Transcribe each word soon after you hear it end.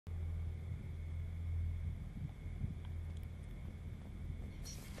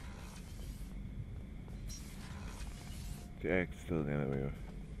Jack's still gonna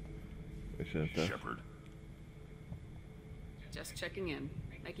be mission stuff. Shepard. Just checking in,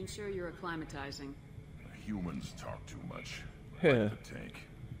 making sure you're acclimatizing. Humans talk too much. Yeah. Like the tank.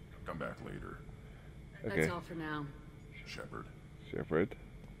 Come back later. Okay. That's all for now. Shepard. Shepard.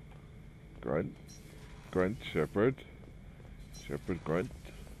 Grunt. Grunt. Shepard. Shepard. Grunt.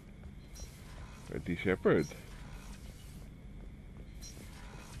 Grunty Shepard.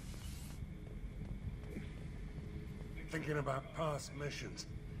 Thinking about past missions.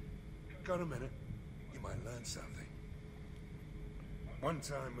 Got a minute? You might learn something. One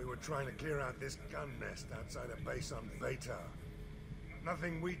time we were trying to clear out this gun nest outside a base on Vatar.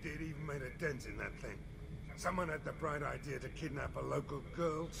 Nothing we did even made a dent in that thing. Someone had the bright idea to kidnap a local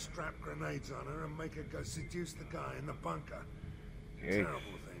girl, strap grenades on her, and make her go seduce the guy in the bunker. Yikes.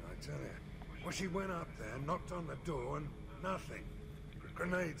 Terrible thing, I tell you. Well, she went up there, knocked on the door, and nothing.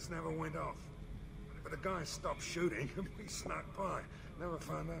 Grenades never went off. But the guy stopped shooting, and we snuck by. Never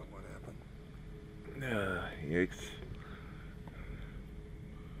found out what happened. Yikes.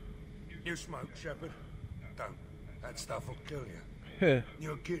 You smoke, Shepard? Don't. That stuff will kill you. Heh.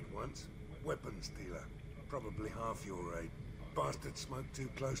 You're a kid once. Weapons dealer. Probably half your age. Bastard smoked too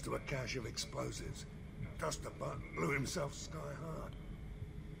close to a cache of explosives. Tossed a butt, blew himself sky high.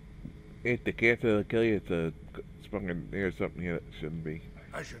 If the cat will kill you, it's a fucking near something that shouldn't be.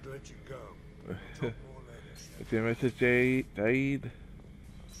 I should let you go. We'll talk more later. It's your message, Saeed.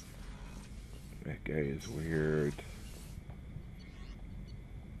 That guy is weird.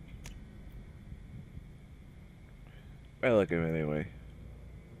 I like him anyway.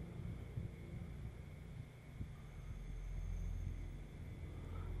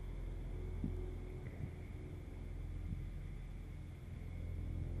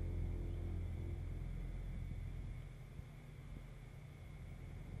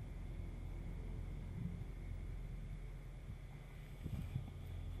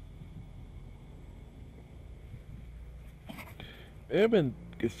 They haven't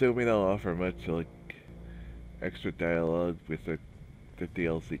assuming they'll offer much like extra dialogue with the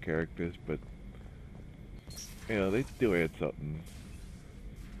DLC characters, but you know they do add something.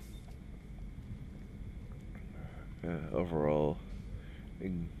 Overall,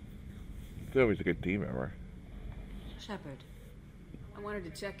 it's always a good team member. Shepard, I wanted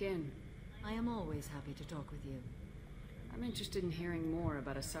to check in. I am always happy to talk with you. I'm interested in hearing more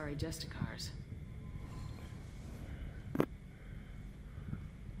about Asari Justicars.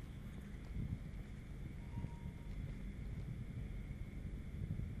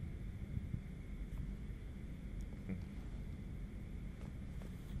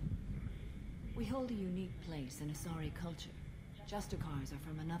 We hold a unique place in Asari culture. Justicars are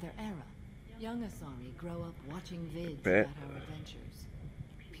from another era. Young Asari grow up watching vids Bet. about our adventures.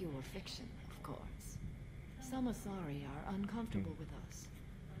 Pure fiction, of course. Some Asari are uncomfortable with us,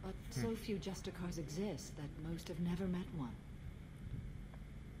 but so few Justicars exist that most have never met one.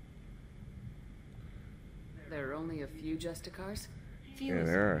 There are only a few Justicars? Few Yeah,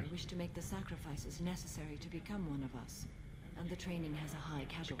 there are. Asari wish to make the sacrifices necessary to become one of us, and the training has a high I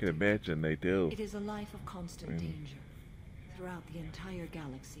casualty can imagine they do. It is a life of constant danger. Throughout the entire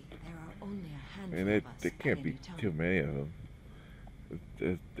galaxy, there are only a handful And of us there at can't any be time. too many of them. I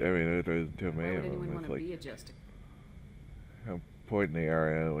mean, there's too Why many would of anyone them. want It's to like be a Justicar? how important they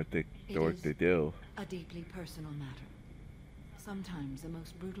are and what It work is they do. a deeply personal matter. Sometimes the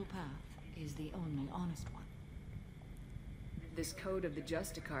most brutal path is the only honest one. This code of the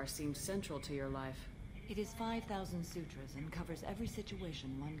Justicar seems central to your life. It is 5,000 sutras and covers every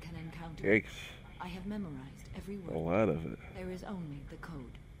situation one can encounter. Yikes. I have memorized every A word. lot of it. There is only the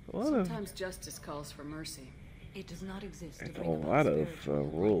code. A lot of Sometimes justice calls for mercy. It does not exist to It's a bring about lot of spiritual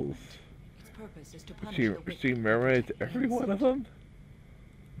rules. enlightenment. Its purpose is to punish She the wicked she and memorized protect the every one of innocent. them.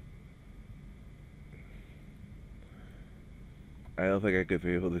 I don't think I could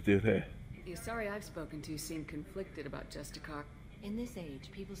be able to do that. The Asari I've spoken to seem conflicted about Justicar. In this age,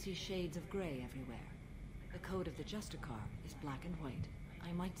 people see shades of gray everywhere. The code of the Justicar is black and white.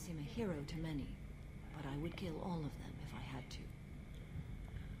 I might seem a hero to many, but I would kill all of them if I had to.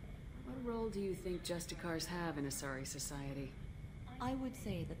 What role do you think Justicars have in Asari society? I would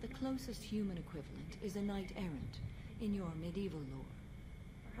say that the closest human equivalent is a knight errant in your medieval lore.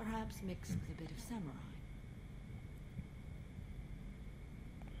 Perhaps mixed with a bit of samurai.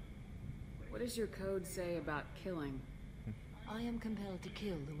 What does your code say about killing? I am compelled to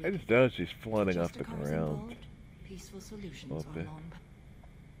kill the I wicked. just noticed she's floating With off the Justicars ground. involved, peaceful solutions Little are bit. long.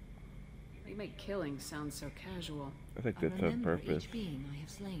 You make killing sound so casual. I think I that's on remember purpose. each being I have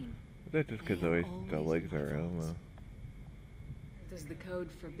slain. Is that just because They are the always legs in my are I don't thoughts. know. Does the code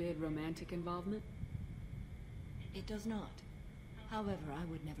forbid romantic involvement? It does not. However, I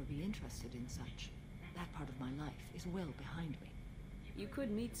would never be interested in such. That part of my life is well behind me. You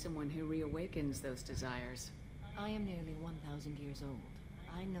could meet someone who reawakens those desires. I am nearly 1,000 years old.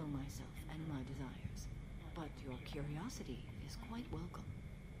 I know myself and my desires. But your curiosity is quite welcome.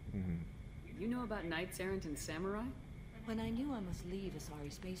 You know about knights errant and samurai? When I knew I must leave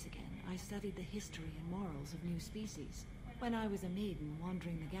Asari space again, I studied the history and morals of new species. When I was a maiden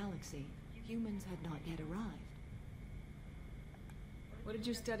wandering the galaxy, humans had not yet arrived. What did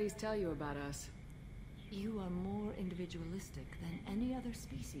your studies tell you about us? You are more individualistic than any other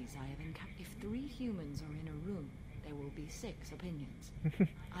species I have encountered. If 3 humans are in a room, there will be 6 opinions.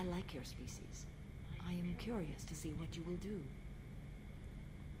 I like your species. I am curious to see what you will do.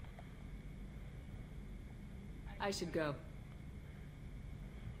 I should go.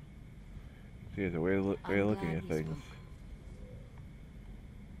 See, it's a way of I'm looking glad at we things. spoke.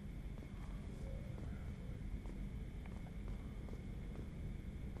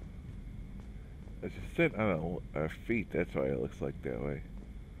 It's just sit on our feet, that's why it looks like that way.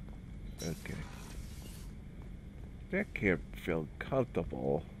 Okay. That can't feel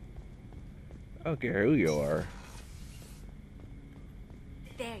comfortable. I don't care who you are.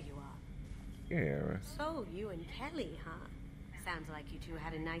 There you are. Yeah. So, you and Kelly, huh? Sounds like you two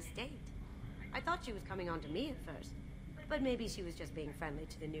had a nice date. I thought she was coming on to me at first, but maybe she was just being friendly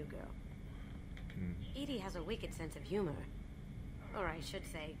to the new girl. Edie has a wicked sense of humor. Or I should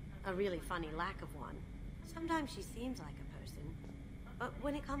say, a really funny lack of one. Sometimes she seems like a person, but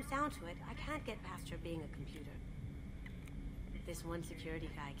when it comes down to it, I can't get past her being a computer. This one security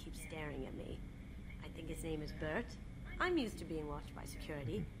guy keeps staring at me. I think his name is Bert. I'm used to being watched by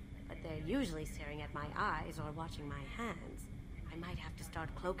security, but they're usually staring at my eyes or watching my hands. I might have to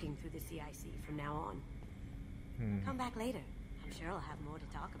start cloaking through the CIC from now on. Come back later. I'm sure I'll have more to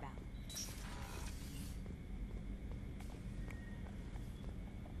talk about.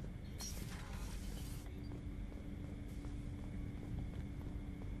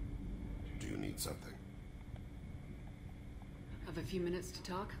 Do you need something? Have a few minutes to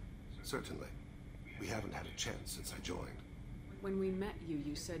talk? Certainly. We haven't had a chance since I joined. When we met you,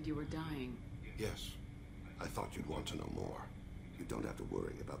 you said you were dying. Yes. I thought you'd want to know more. You don't have to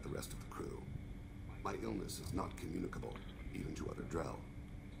worry about the rest of the crew. My illness is not communicable, even to other Drell.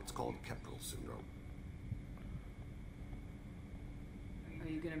 It's called Keprel syndrome. Are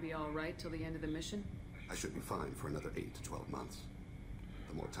you gonna be alright till the end of the mission? I should be fine for another 8 to 12 months.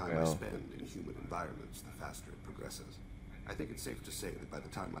 The more time I Well. spend in human environments, the faster it progresses. I think it's safe to say that by the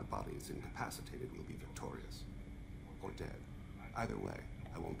time my body is incapacitated, we'll be victorious. Or dead. Either way,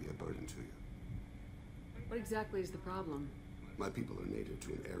 I won't be a burden to you. What exactly is the problem? My people are native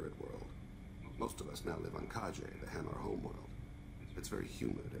to an arid world. Most of us now live on Kaje, the Hanar homeworld. It's very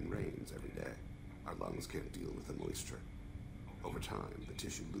humid and rains every day. Our lungs can't deal with the moisture. Over time, the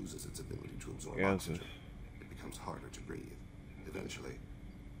tissue loses its ability to absorb Yes. oxygen. It becomes harder to breathe. Eventually,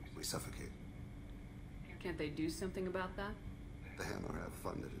 we suffocate. Can't they do something about that? The Hanar have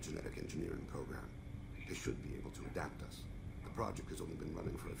funded a genetic engineering program. They should be able to adapt us. The project has only been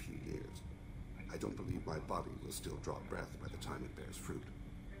running for a few years. I don't believe my body will still draw breath by the time it bears fruit.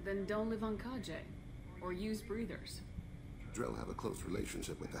 Then don't live on Kaje. Or use breathers. Drell have a close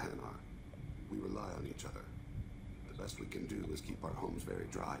relationship with the Hanar. We rely on each other. The best we can do is keep our homes very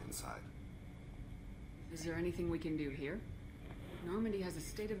dry inside. Is there anything we can do here? Normandy has a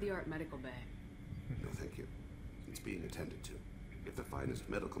state-of-the-art medical bay. No, thank you. It's being attended to. If the finest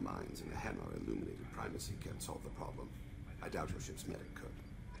medical minds in the Hanar illuminated primacy can't solve the problem, I doubt your ship's medic could.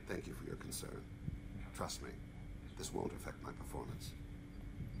 Thank you for your concern. Trust me, this won't affect my performance.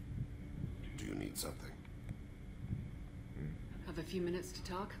 Do you need something? Have a few minutes to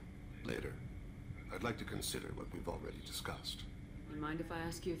talk? Later. I'd like to consider what we've already discussed. You mind if I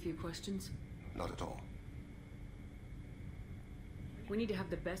ask you a few questions? Not at all. We need to have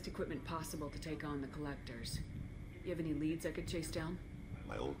the best equipment possible to take on the collectors. You have any leads I could chase down?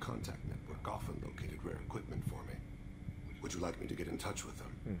 My old contact network often located rare equipment for me. Would you like me to get in touch with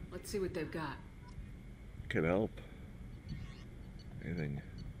them? Let's see what they've got. Can help. Anything.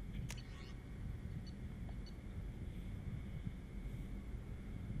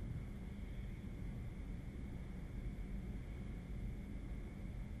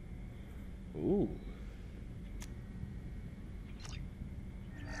 Ooh.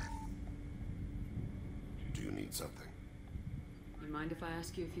 Do you need something? You mind if I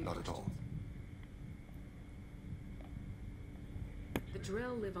ask you a few Not at questions? all. The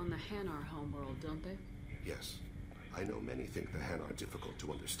Drell live on the Hanar homeworld, don't they? Yes. I know many think the Hanar are difficult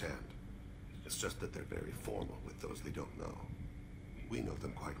to understand. It's just that they're very formal with those they don't know. We know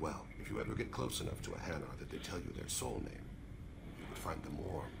them quite well. If you ever get close enough to a Hanar that they tell you their soul name, you would find them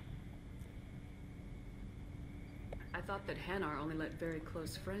warm. I thought that Hanar only let very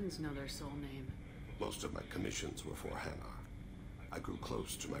close friends know their soul name. Most of my commissions were for Hanar. I grew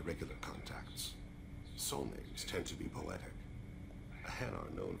close to my regular contacts. Soul names tend to be poetic. A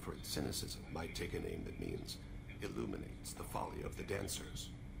Hanar known for its cynicism might take a name that means illuminates the folly of the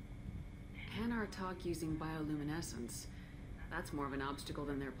dancers. Hanar talk using bioluminescence. That's more of an obstacle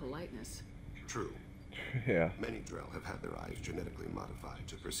than their politeness. True. Yeah. Many Drell have had their eyes genetically modified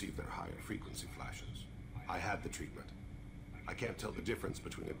to perceive their higher frequency flashes. I had the treatment. I can't tell the difference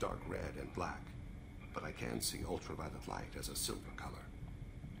between a dark red and black, but I can see ultraviolet light as a silver color.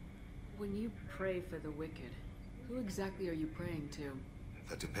 When you pray for the wicked, who exactly are you praying to?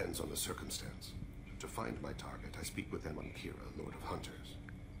 That depends on the circumstance. To find my target, I speak with Emankira, Lord of Hunters.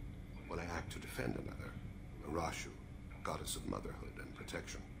 When I act to defend another, Arashu, goddess of motherhood and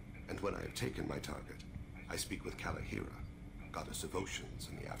protection. And when I have taken my target, I speak with Kalahira, goddess of oceans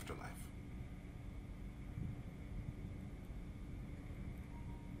and the afterlife.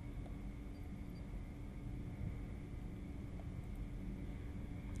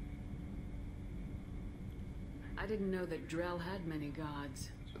 I didn't know that Drell had many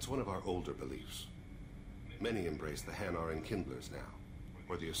gods. It's one of our older beliefs. Many embrace the Hanar Enkindlers now,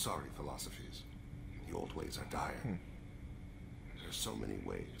 or the Asari philosophies. The old ways are dying. There's so many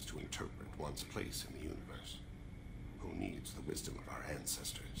ways to interpret one's place in the universe. Who needs the wisdom of our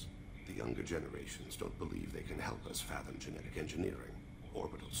ancestors? The younger generations don't believe they can help us fathom genetic engineering,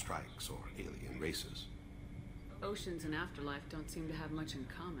 orbital strikes, or alien races. Oceans and afterlife don't seem to have much in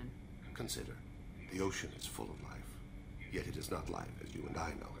common. Consider, the ocean is full of life, yet it is not life as you and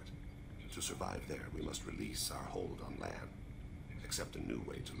I know it. To survive there, we must release our hold on land, accept a new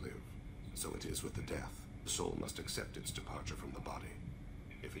way to live. So it is with the death. The soul must accept its departure from the body.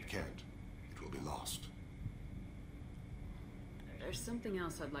 If it can't, it will be lost. There's something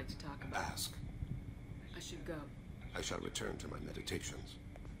else I'd like to talk about. Ask. I should go. I shall return to my meditations.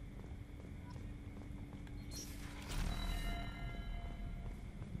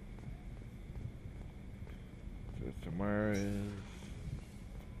 So tomorrow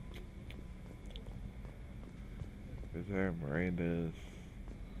is there Miranda's?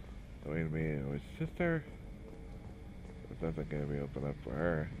 Oh, wait a minute, was sister? Was that gonna be open up for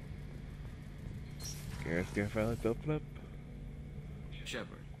her? Garrus gonna finally open up?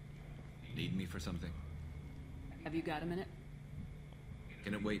 Shepard, need me for something? Have you got a minute?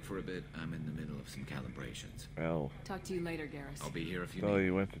 Can it wait for a bit? I'm in the middle of some calibrations. Well, Talk to you later, Garrus. I'll be here if you that's all need.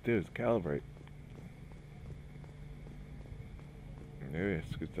 you want to do is calibrate. Maybe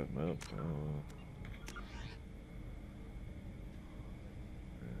I scoot something up. Oh.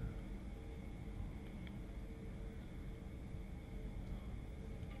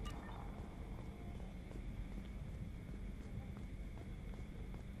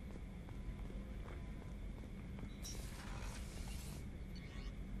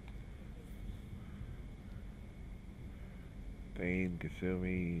 Thane,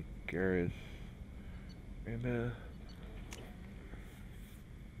 Kasumi, Garrus, and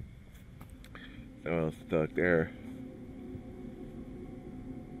someone else stuck there.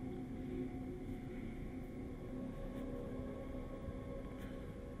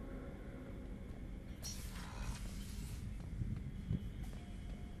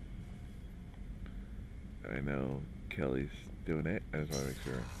 I know Kelly's doing it. I just want to make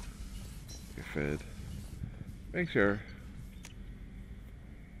sure you're fed. Make sure.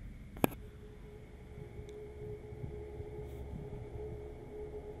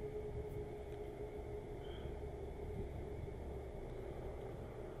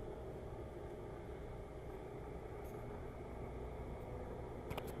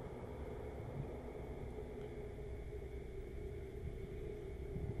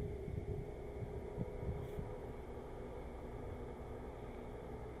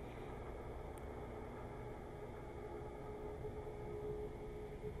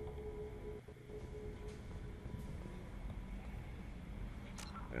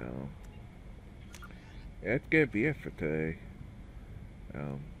 That's gonna be it for today.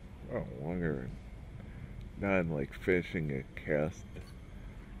 Longer than like finishing a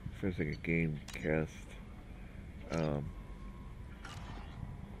game cast.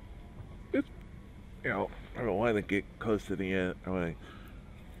 It's, I don't want to get close to the end. I want to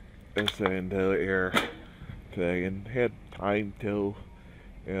finish the entire air today and had time till,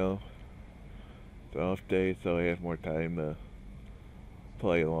 it's an off day, so I had more time to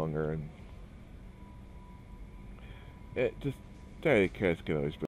play longer and it just, Daddy Cats can always be